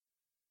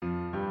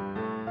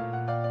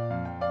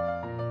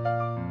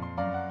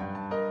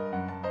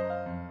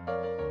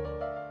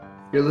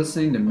You're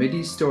listening to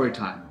Mittie's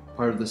Storytime,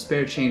 part of the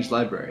Spare Change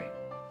Library.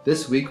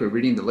 This week we're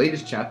reading the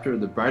latest chapter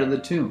of The Bride of the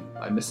Tomb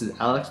by Mrs.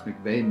 Alex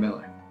McVeigh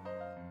Miller.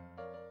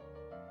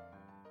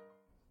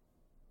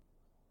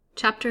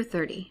 Chapter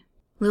 30.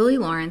 Lily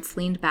Lawrence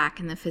leaned back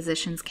in the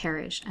physician's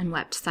carriage and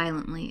wept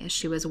silently as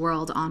she was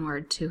whirled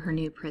onward to her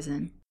new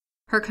prison.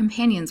 Her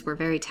companions were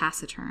very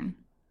taciturn.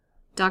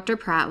 Dr.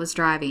 Pratt was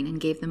driving and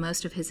gave the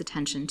most of his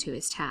attention to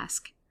his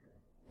task.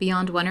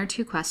 Beyond one or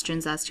two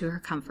questions as to her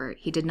comfort,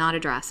 he did not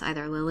address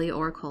either Lily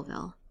or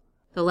Colville.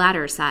 The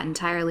latter sat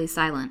entirely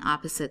silent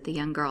opposite the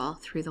young girl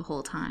through the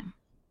whole time.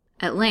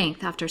 At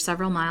length, after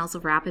several miles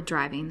of rapid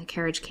driving, the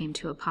carriage came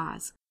to a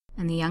pause,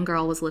 and the young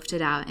girl was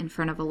lifted out in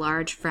front of a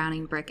large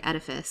frowning brick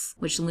edifice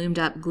which loomed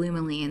up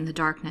gloomily in the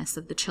darkness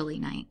of the chilly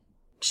night.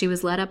 She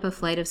was led up a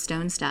flight of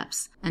stone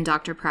steps, and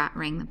Dr. Pratt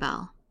rang the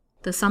bell.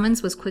 The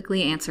summons was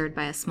quickly answered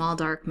by a small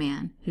dark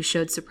man, who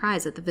showed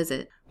surprise at the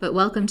visit, but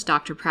welcomed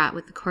Dr. Pratt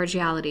with the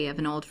cordiality of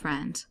an old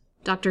friend.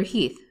 "Dr.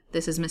 Heath,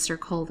 this is Mr.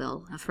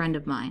 Colville, a friend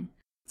of mine,"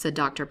 said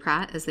Dr.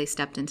 Pratt as they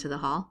stepped into the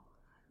hall.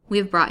 "We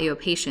have brought you a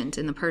patient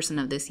in the person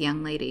of this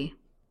young lady."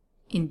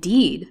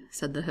 "Indeed,"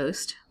 said the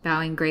host,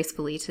 bowing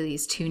gracefully to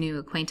these two new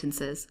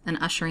acquaintances, and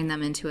ushering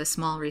them into a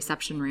small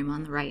reception room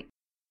on the right.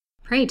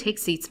 "Pray take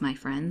seats, my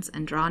friends,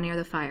 and draw near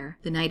the fire.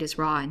 The night is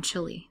raw and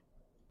chilly."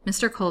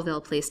 Mr.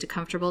 Colville placed a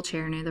comfortable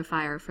chair near the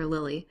fire for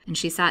Lily, and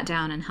she sat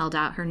down and held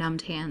out her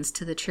numbed hands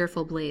to the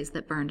cheerful blaze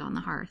that burned on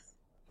the hearth.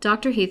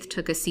 Dr. Heath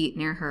took a seat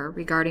near her,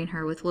 regarding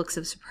her with looks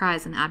of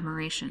surprise and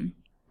admiration.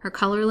 Her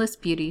colorless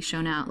beauty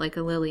shone out like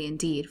a lily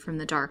indeed from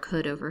the dark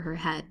hood over her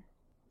head.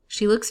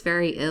 "She looks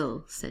very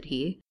ill," said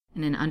he,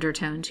 in an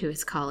undertone to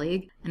his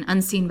colleague, and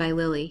unseen by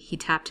Lily, he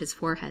tapped his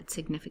forehead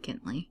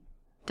significantly.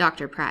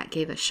 Dr. Pratt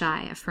gave a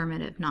shy,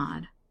 affirmative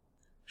nod.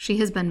 "She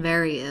has been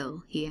very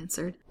ill," he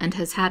answered, "and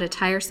has had a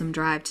tiresome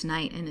drive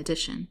tonight in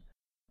addition.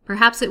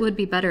 Perhaps it would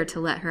be better to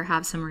let her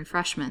have some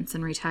refreshments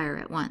and retire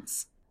at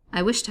once.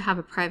 I wish to have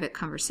a private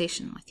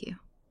conversation with you."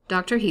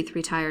 Dr. Heath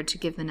retired to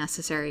give the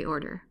necessary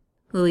order.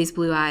 Lily's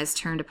blue eyes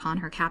turned upon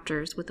her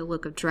captors with a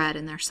look of dread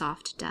in their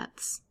soft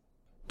depths.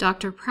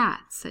 "Dr.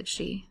 Pratt," said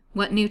she,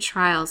 "what new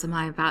trials am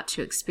I about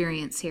to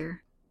experience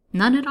here?"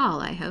 "None at all,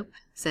 I hope,"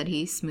 said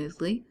he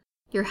smoothly.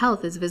 "Your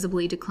health is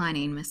visibly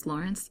declining, Miss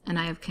Lawrence, and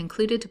I have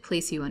concluded to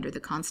place you under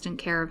the constant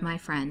care of my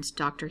friend,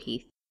 Dr.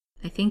 Heath.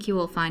 I think you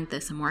will find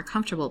this a more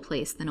comfortable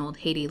place than old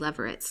Haiti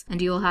Leverett's,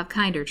 and you will have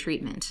kinder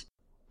treatment.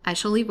 I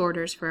shall leave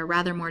orders for a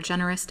rather more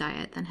generous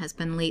diet than has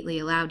been lately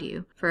allowed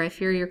you, for I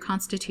fear your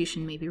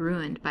constitution may be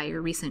ruined by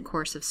your recent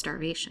course of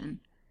starvation.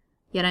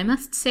 Yet I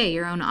must say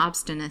your own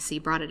obstinacy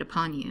brought it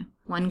upon you.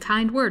 One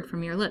kind word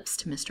from your lips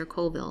to Mr.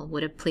 Colville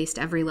would have placed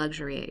every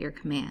luxury at your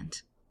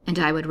command." "And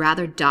I would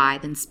rather die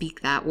than speak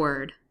that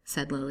word,"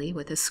 said Lily,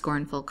 with a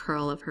scornful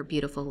curl of her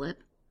beautiful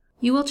lip.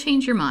 "You will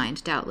change your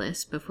mind,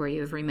 doubtless, before you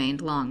have remained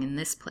long in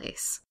this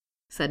place,"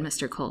 said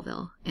Mr.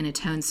 Colville, in a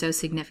tone so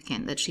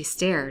significant that she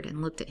stared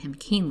and looked at him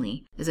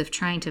keenly, as if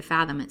trying to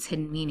fathom its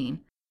hidden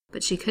meaning,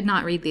 but she could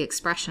not read the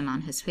expression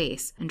on his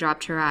face, and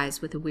dropped her eyes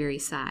with a weary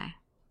sigh.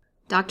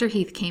 Dr.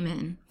 Heath came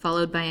in,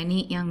 followed by a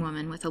neat young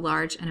woman with a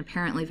large and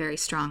apparently very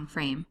strong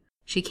frame.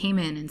 She came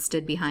in and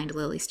stood behind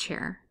Lily's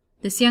chair.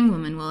 "This young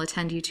woman will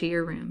attend you to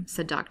your room,"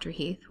 said Dr.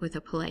 Heath, with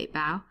a polite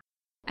bow.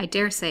 "I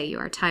dare say you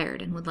are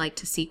tired and would like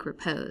to seek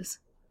repose."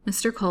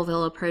 Mr.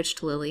 Colville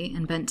approached Lily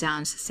and bent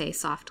down to say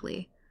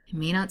softly, "I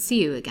may not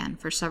see you again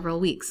for several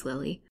weeks,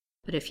 Lily,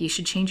 but if you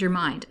should change your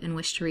mind and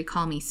wish to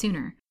recall me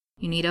sooner,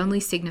 you need only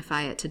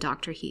signify it to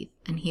Dr. Heath,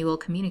 and he will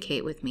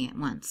communicate with me at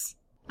once."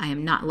 "I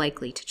am not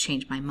likely to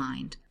change my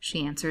mind,"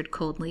 she answered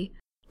coldly,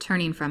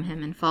 turning from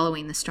him and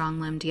following the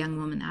strong-limbed young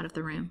woman out of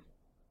the room.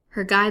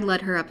 Her guide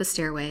led her up a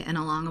stairway and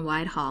along a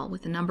wide hall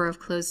with a number of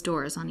closed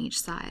doors on each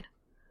side.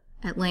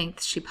 At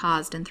length she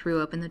paused and threw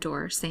open the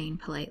door, saying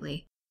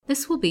politely,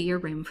 "This will be your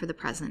room for the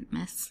present,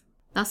 miss."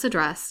 Thus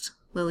addressed,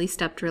 Lily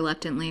stepped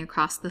reluctantly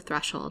across the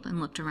threshold and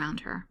looked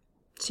around her.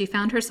 She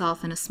found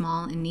herself in a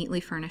small and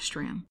neatly furnished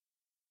room.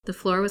 The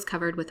floor was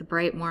covered with a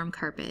bright warm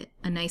carpet,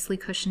 a nicely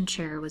cushioned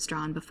chair was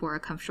drawn before a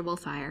comfortable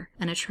fire,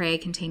 and a tray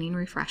containing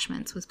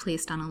refreshments was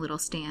placed on a little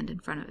stand in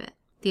front of it.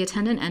 The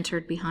attendant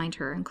entered behind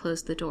her and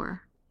closed the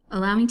door.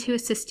 "Allow me to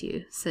assist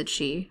you," said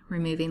she,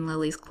 removing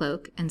Lily's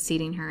cloak and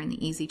seating her in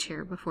the easy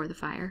chair before the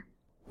fire.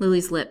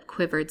 Lily's lip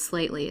quivered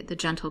slightly at the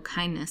gentle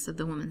kindness of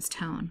the woman's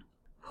tone.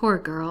 Poor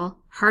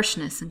girl!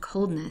 Harshness and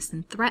coldness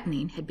and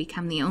threatening had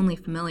become the only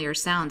familiar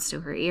sounds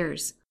to her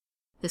ears.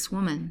 This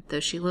woman, though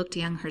she looked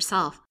young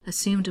herself,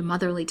 assumed a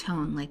motherly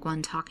tone like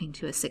one talking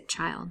to a sick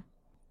child.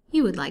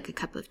 "You would like a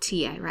cup of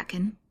tea, I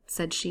reckon,"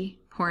 said she,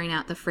 pouring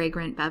out the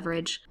fragrant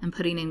beverage and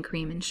putting in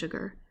cream and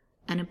sugar.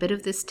 "And a bit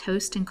of this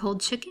toast and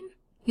cold chicken?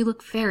 You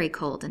look very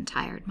cold and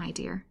tired, my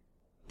dear."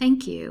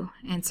 "Thank you,"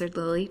 answered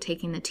Lily,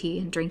 taking the tea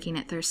and drinking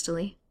it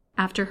thirstily.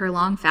 After her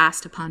long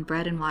fast upon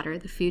bread and water,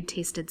 the food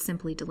tasted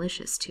simply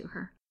delicious to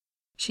her.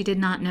 She did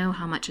not know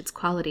how much its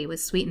quality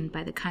was sweetened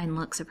by the kind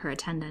looks of her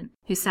attendant,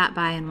 who sat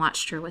by and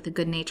watched her with a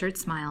good-natured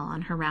smile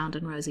on her round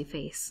and rosy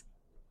face.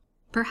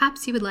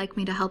 "Perhaps you would like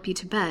me to help you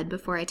to bed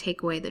before I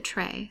take away the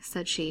tray,"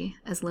 said she,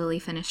 as Lily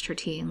finished her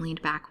tea and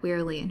leaned back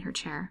wearily in her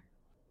chair.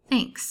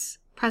 "Thanks.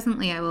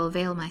 Presently I will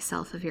avail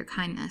myself of your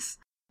kindness.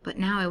 But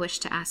now I wish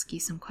to ask you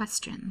some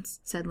questions,"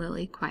 said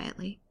Lily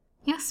quietly.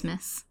 "Yes,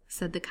 miss,"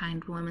 said the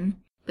kind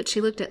woman, but she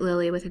looked at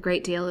Lily with a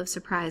great deal of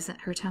surprise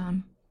at her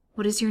tone.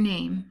 "What is your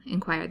name?"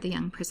 inquired the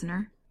young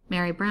prisoner.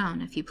 "Mary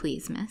Brown, if you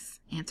please, miss,"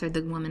 answered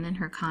the woman in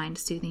her kind,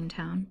 soothing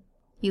tone.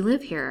 "You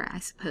live here, I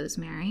suppose,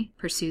 Mary?"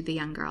 pursued the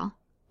young girl.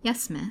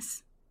 "Yes,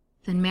 miss."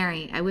 "Then,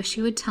 Mary, I wish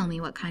you would tell me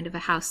what kind of a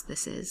house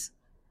this is.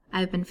 I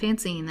have been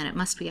fancying that it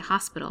must be a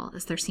hospital,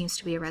 as there seems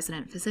to be a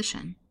resident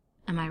physician.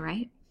 Am I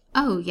right?"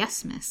 "Oh,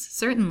 yes, miss.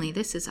 Certainly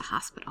this is a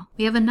hospital.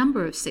 We have a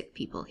number of sick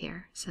people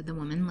here," said the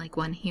woman, like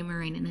one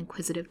humoring an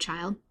inquisitive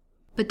child.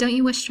 "But don't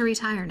you wish to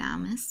retire now,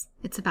 miss?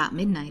 It's about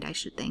midnight, I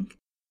should think."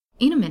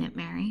 "In a minute,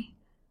 Mary.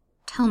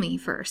 Tell me,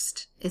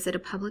 first, is it a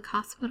public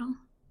hospital?"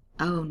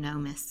 "Oh, no,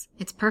 miss.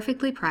 It's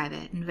perfectly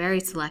private, and very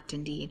select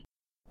indeed.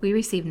 We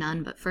receive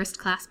none but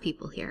first-class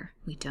people here.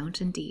 We don't,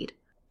 indeed."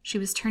 She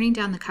was turning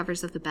down the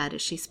covers of the bed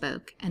as she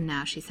spoke, and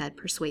now she said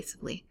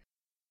persuasively,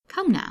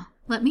 "Come now,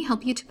 let me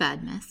help you to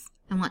bed, miss.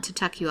 I want to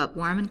tuck you up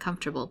warm and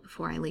comfortable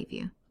before I leave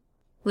you."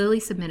 Lily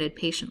submitted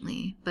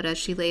patiently, but as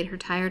she laid her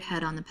tired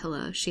head on the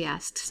pillow, she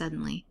asked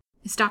suddenly,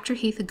 "Is Dr.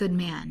 Heath a good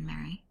man,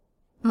 Mary?"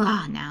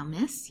 "La, now,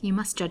 miss, you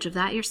must judge of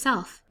that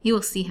yourself. You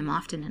will see him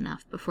often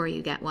enough before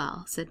you get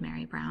well," said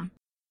Mary Brown.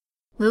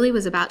 Lily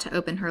was about to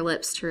open her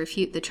lips to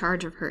refute the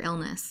charge of her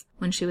illness,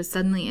 when she was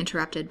suddenly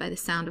interrupted by the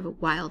sound of a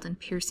wild and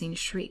piercing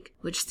shriek,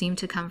 which seemed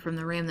to come from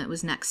the room that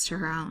was next to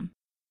her own.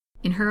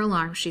 In her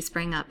alarm she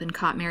sprang up and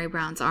caught Mary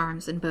Brown's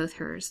arms in both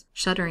hers,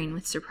 shuddering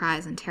with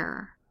surprise and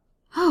terror.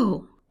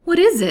 "Oh, what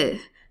is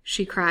it?"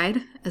 she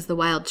cried, as the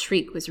wild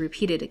shriek was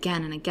repeated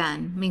again and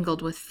again,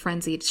 mingled with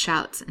frenzied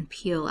shouts and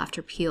peal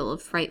after peal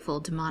of frightful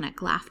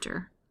demonic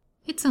laughter.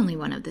 "It's only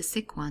one of the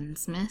sick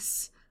ones,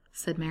 miss,"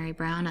 said Mary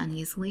Brown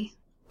uneasily.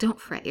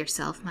 "Don't fret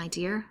yourself, my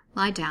dear.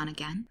 Lie down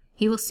again.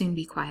 He will soon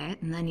be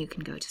quiet, and then you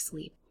can go to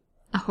sleep."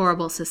 A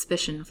horrible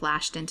suspicion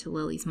flashed into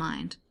Lily's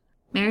mind.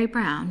 "Mary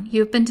Brown, you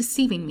have been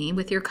deceiving me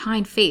with your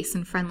kind face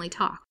and friendly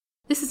talk.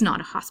 This is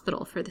not a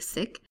hospital for the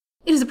sick.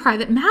 It is a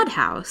private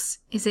madhouse,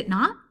 is it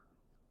not?"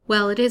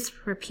 "Well, it is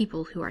for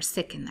people who are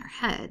sick in their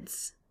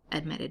heads,"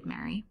 admitted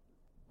Mary.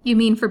 "You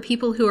mean for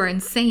people who are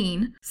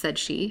insane," said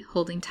she,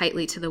 holding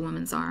tightly to the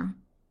woman's arm.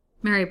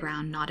 Mary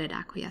Brown nodded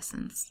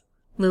acquiescence.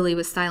 Lily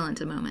was silent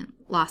a moment,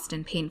 lost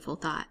in painful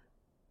thought.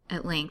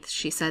 At length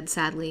she said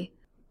sadly,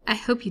 "I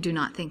hope you do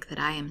not think that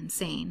I am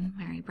insane,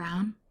 Mary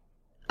Brown."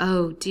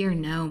 "Oh, dear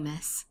no,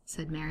 miss,"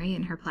 said Mary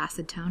in her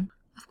placid tone.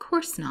 "Of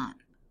course not."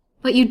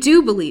 "But you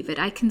do believe it,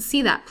 I can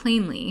see that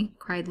plainly,"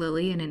 cried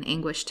Lily in an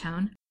anguished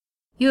tone.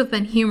 "You have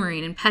been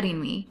humoring and petting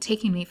me,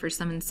 taking me for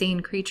some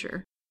insane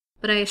creature.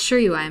 But I assure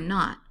you I am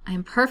not. I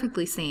am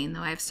perfectly sane,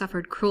 though I have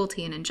suffered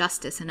cruelty and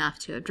injustice enough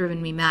to have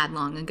driven me mad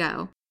long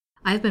ago.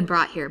 I have been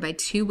brought here by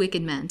 2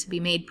 wicked men to be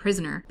made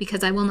prisoner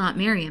because I will not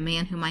marry a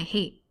man whom I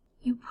hate."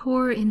 "You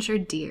poor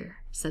injured dear,"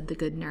 said the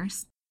good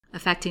nurse,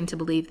 affecting to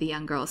believe the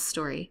young girl's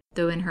story,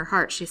 though in her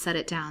heart she set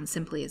it down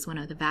simply as one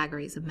of the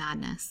vagaries of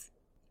madness.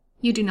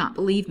 "You do not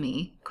believe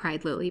me,"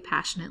 cried Lily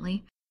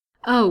passionately.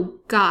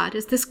 "Oh, God,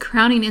 is this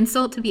crowning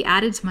insult to be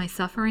added to my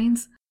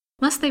sufferings?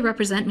 Must they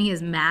represent me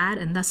as mad,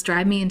 and thus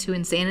drive me into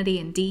insanity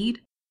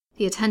indeed?"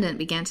 The attendant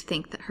began to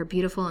think that her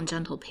beautiful and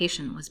gentle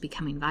patient was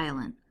becoming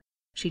violent.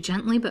 She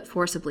gently but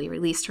forcibly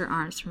released her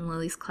arms from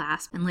Lily's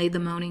clasp and laid the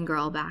moaning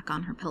girl back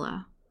on her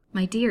pillow.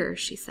 "My dear,"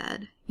 she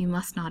said, "you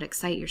must not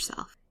excite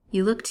yourself.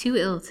 You look too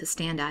ill to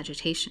stand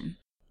agitation.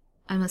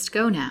 I must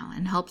go now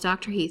and help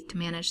Dr. Heath to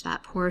manage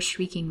that poor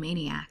shrieking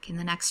maniac in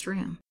the next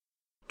room.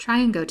 Try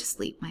and go to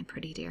sleep, my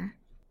pretty dear."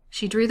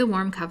 She drew the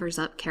warm covers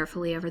up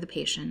carefully over the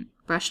patient,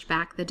 brushed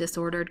back the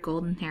disordered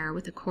golden hair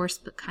with a coarse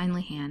but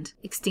kindly hand,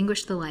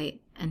 extinguished the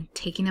light, and,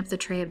 taking up the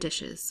tray of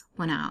dishes,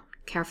 went out,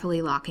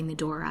 carefully locking the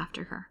door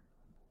after her.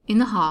 In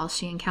the hall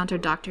she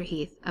encountered Dr.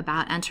 Heath,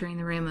 about entering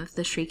the room of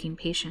the shrieking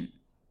patient.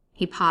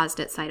 He paused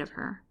at sight of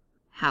her.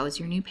 "How is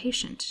your new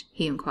patient?"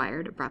 he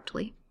inquired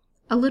abruptly.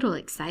 "A little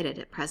excited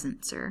at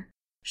present, sir.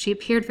 She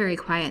appeared very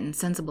quiet and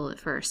sensible at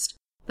first,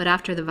 but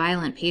after the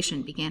violent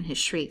patient began his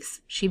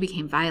shrieks, she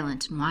became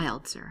violent and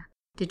wild, sir."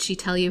 "Did she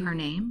tell you her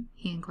name?"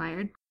 he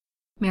inquired.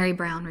 Mary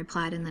Brown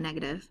replied in the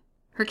negative.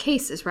 "Her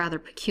case is rather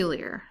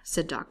peculiar,"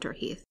 said Dr.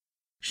 Heath.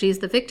 "She is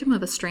the victim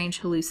of a strange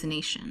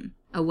hallucination.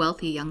 A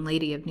wealthy young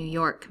lady of New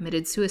York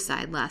committed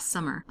suicide last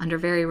summer under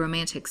very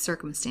romantic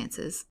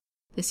circumstances.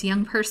 This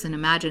young person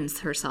imagines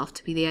herself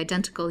to be the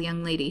identical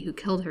young lady who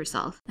killed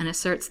herself, and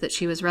asserts that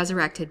she was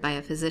resurrected by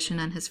a physician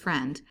and his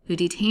friend, who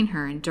detain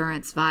her in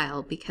durance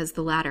vile because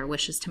the latter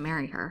wishes to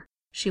marry her.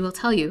 She will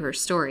tell you her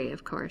story,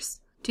 of course.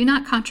 Do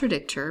not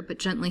contradict her, but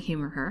gently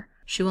humor her.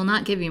 She will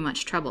not give you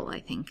much trouble, I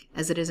think,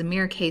 as it is a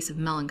mere case of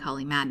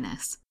melancholy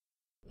madness.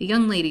 The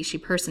young lady she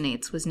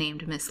personates was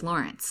named Miss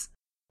Lawrence.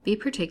 Be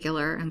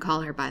particular and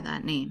call her by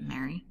that name,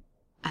 Mary."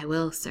 "I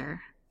will,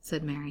 sir,"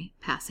 said Mary,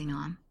 passing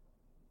on.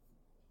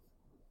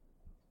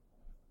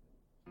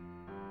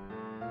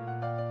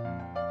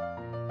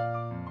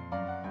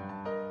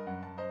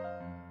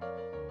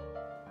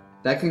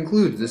 That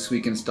concludes this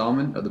week's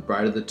installment of The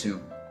Bride of the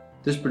Tomb.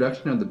 This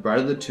production of The Bride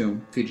of the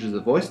Tomb features the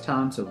voice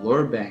talents of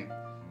Laura Bang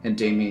and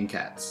Damien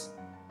Katz.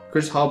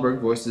 Chris Hallberg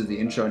voices the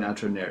intro and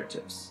outro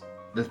narratives.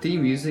 The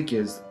theme music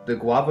is The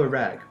Guava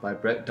Rag by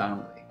Brett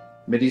Donnelly.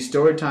 Mittie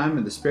Storytime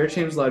and the Spare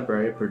Change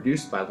Library are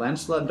produced by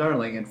Lancelot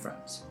Darling and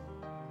friends.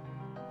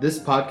 This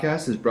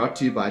podcast is brought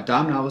to you by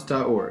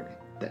DimeNovels.org,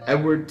 the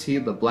Edward T.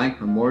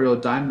 LeBlanc Memorial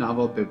Dime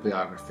Novel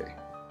Bibliography.